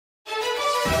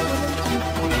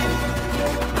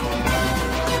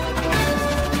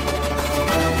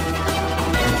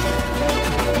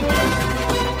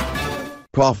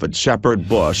Prophet Shepherd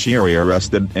Bushiri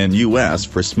arrested in U.S.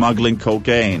 for smuggling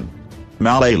cocaine.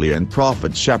 Malawian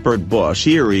Prophet Shepherd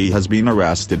Bushiri has been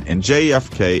arrested in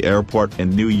JFK Airport in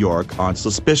New York on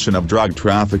suspicion of drug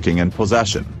trafficking and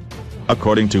possession.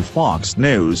 According to Fox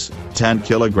News, 10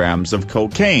 kilograms of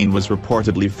cocaine was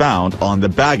reportedly found on the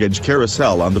baggage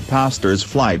carousel on the pastor's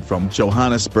flight from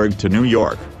Johannesburg to New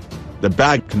York. The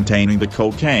bag containing the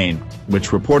cocaine, which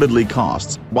reportedly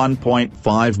costs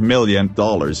 $1.5 million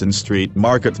in street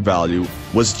market value,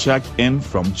 was checked in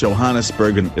from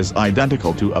Johannesburg and is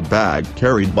identical to a bag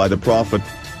carried by the prophet.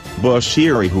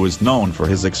 Bushiri, who is known for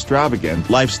his extravagant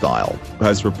lifestyle,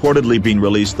 has reportedly been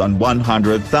released on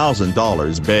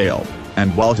 $100,000 bail,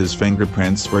 and while his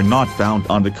fingerprints were not found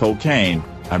on the cocaine,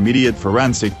 immediate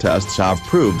forensic tests have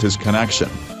proved his connection.